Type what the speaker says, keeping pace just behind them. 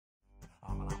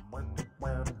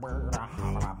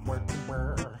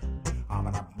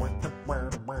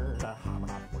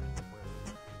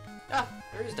Ah,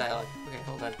 there is dialogue. Okay,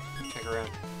 hold on. Check around.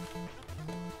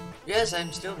 Yes,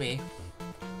 I'm still me.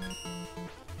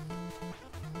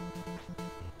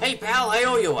 Hey, pal, I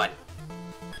owe you one.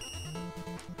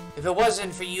 If it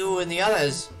wasn't for you and the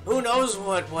others, who knows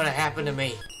what would have happened to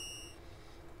me?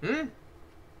 Hmm?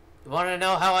 You want to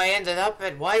know how I ended up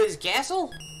at Wily's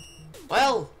castle?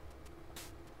 Well...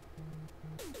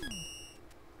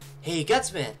 Hey,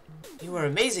 Gutsman, you were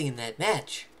amazing in that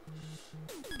match.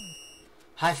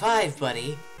 High five,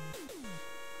 buddy.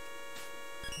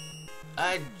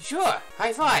 Sure,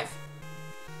 high five.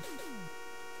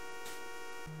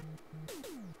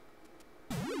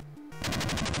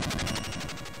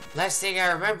 Last thing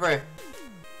I remember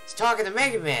is talking to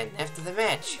MegaMan after the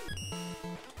match.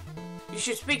 You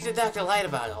should speak to Dr. Light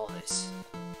about all this.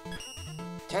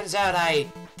 Turns out I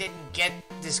didn't get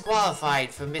disqualified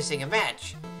for missing a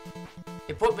match.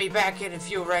 It put me back in a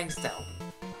few ranks though.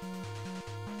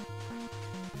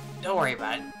 Don't worry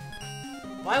about it.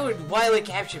 Why would Wily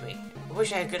capture me? I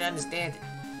wish I could understand it.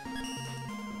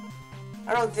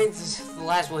 I don't think this is the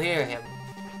last we'll hear of him.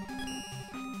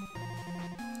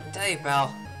 I'll tell you,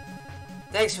 pal.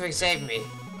 Thanks for saving me.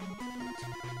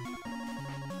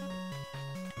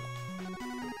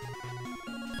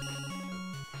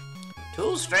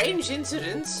 Two strange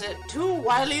incidents at two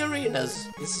Wily arenas.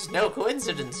 This is no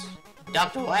coincidence.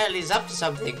 Dr. Wily's up to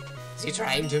something. Is he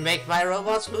trying to make my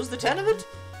robots lose the tournament?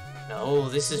 No,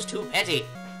 this is too petty.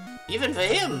 Even for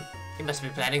him. He must be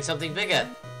planning something bigger.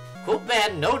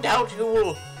 CoopMan, no doubt you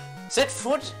will set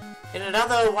foot in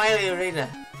another Wily arena.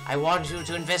 I want you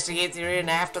to investigate the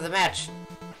arena after the match.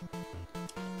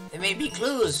 There may be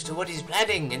clues to what he's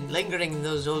planning and lingering in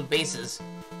those old bases.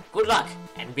 Good luck,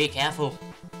 and be careful.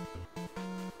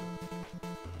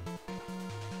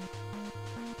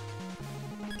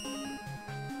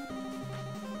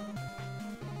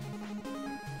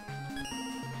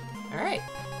 Alright.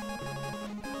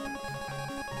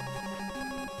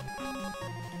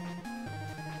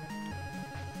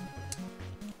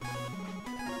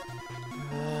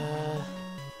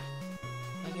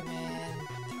 MegaMan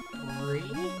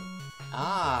 3?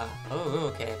 Ah,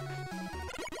 oh, okay.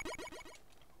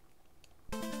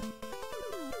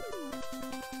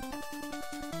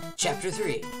 Chapter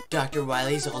 3, Dr.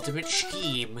 Wily's Ultimate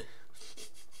Scheme.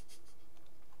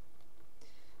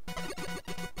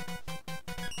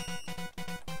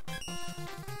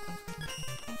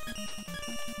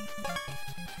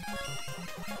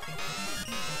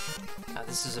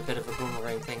 This is a bit of a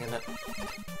boomerang thing, isn't it?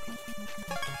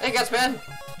 Hey, Gutsman!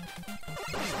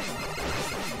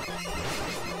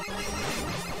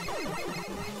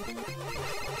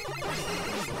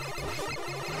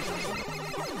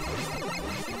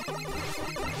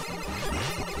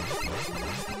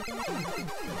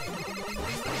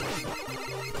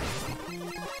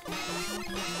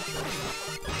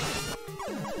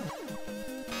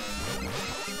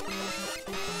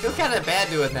 I feel kind of bad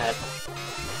doing that.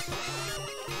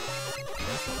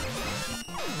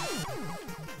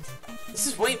 This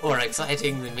is way more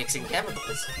exciting than mixing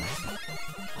chemicals.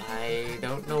 I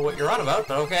don't know what you're on about,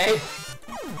 but okay.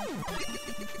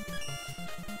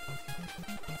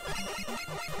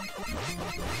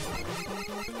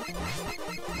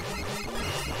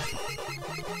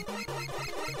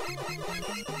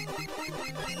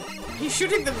 He's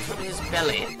shooting them from his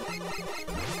belly.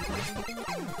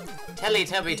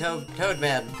 Teletubby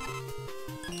Toadman.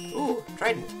 Ooh,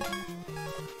 trident.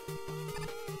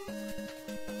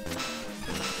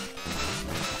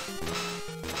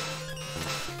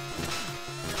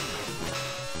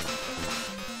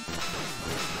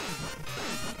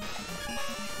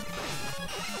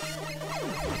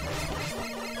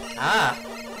 Ah!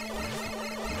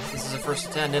 This is a first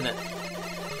to 10, isn't it?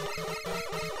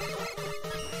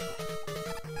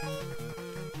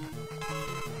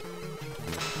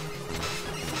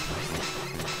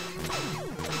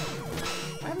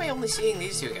 Why am I only seeing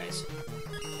these two guys?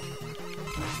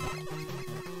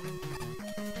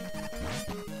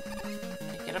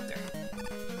 Can't get up there.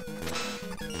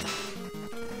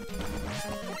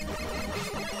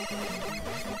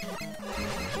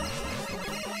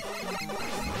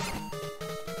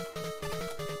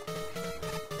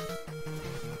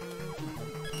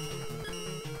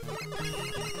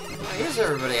 Here's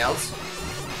everybody else.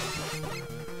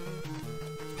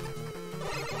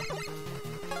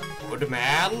 Good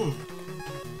man.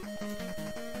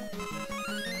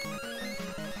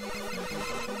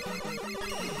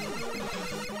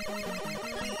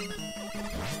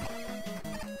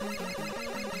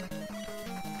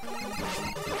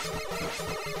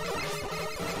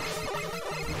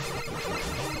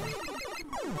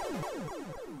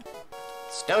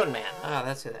 Stone Man. Ah,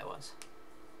 that's who that was.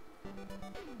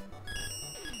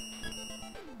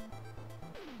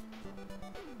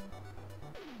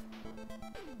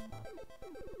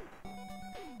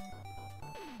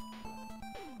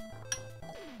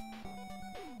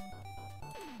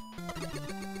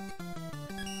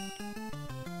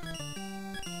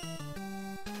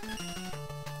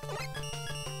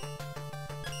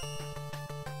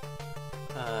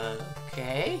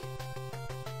 Okay.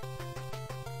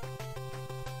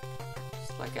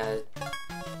 It's like a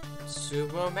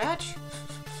sumo match?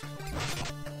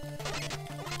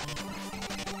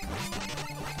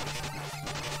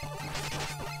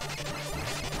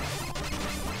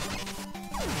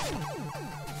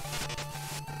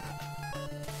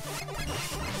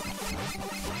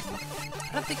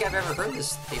 I don't think I've ever heard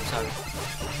this theme song.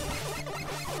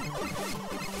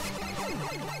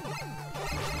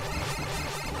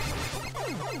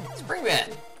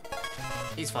 Springman!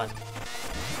 He's fun.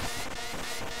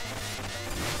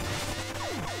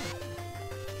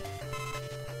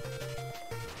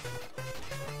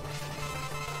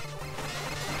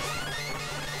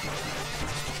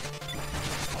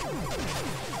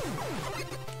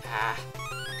 Ah.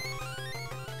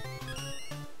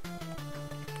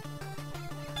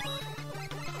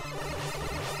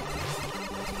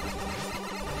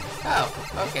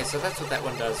 Oh, okay, so that's what that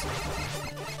one does.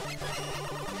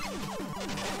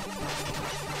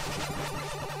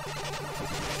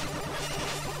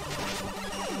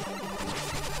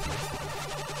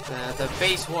 The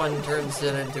base one turns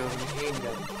it into a machine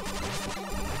gun.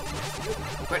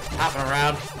 Quit hopping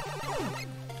around.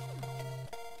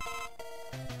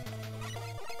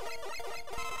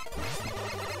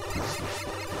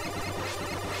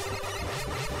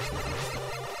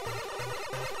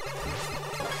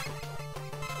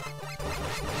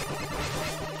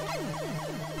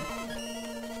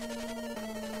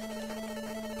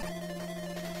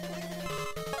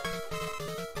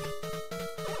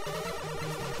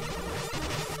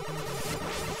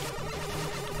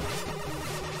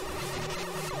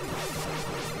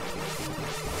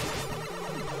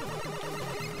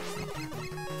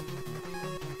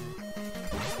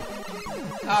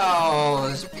 Oh,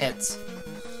 those pits.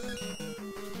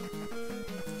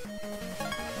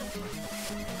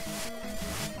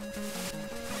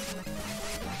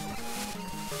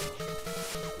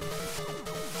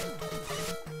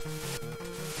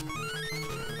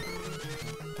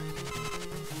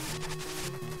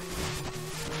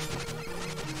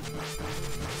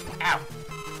 Ow.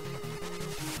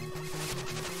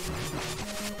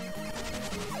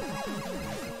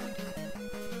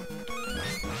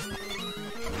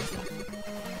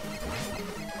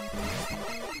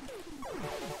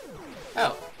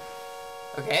 Oh.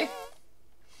 Okay.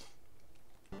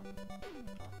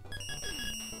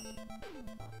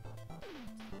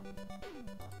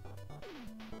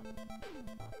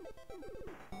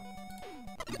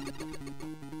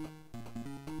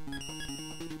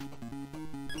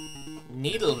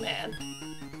 Needle Man.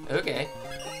 Okay.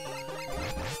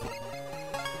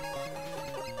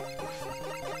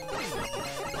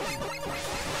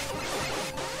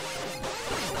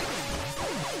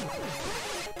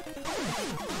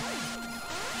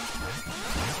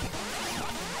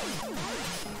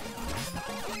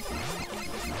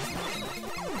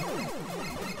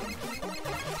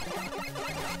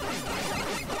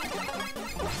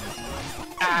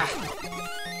 Ah!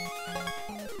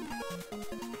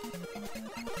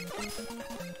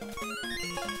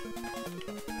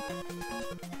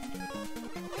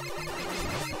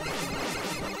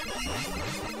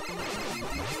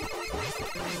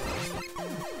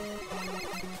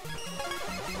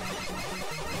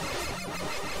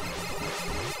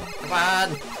 Come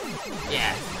on!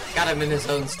 Yeah, got him in his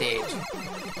own stage.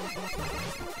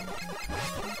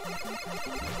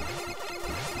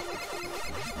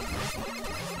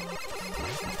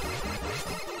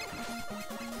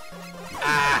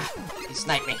 Ah! He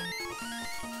sniped me.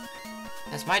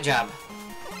 That's my job.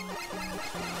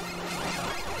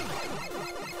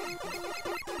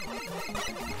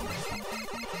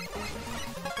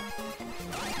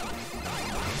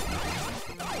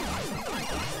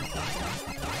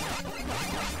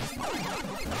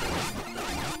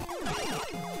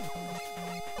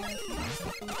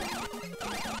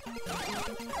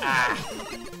 Ah!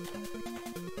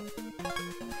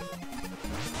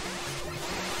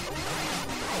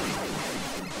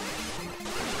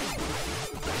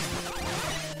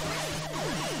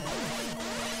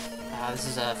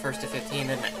 This is first to 15,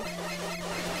 isn't it?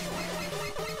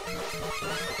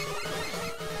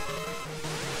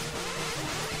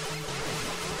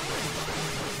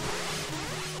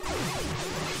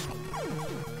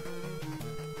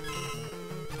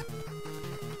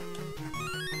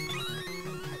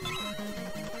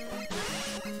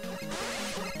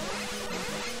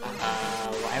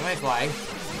 I flying?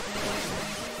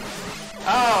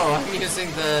 Oh, I'm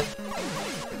using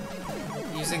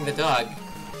the dog.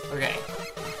 Okay.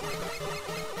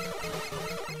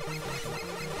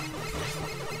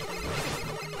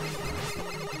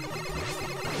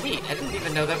 Neat, I didn't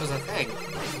even know that was a thing.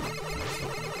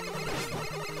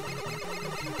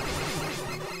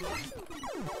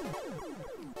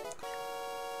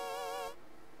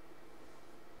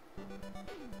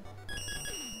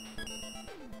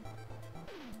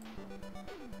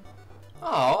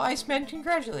 Oh, Iceman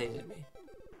congratulated me.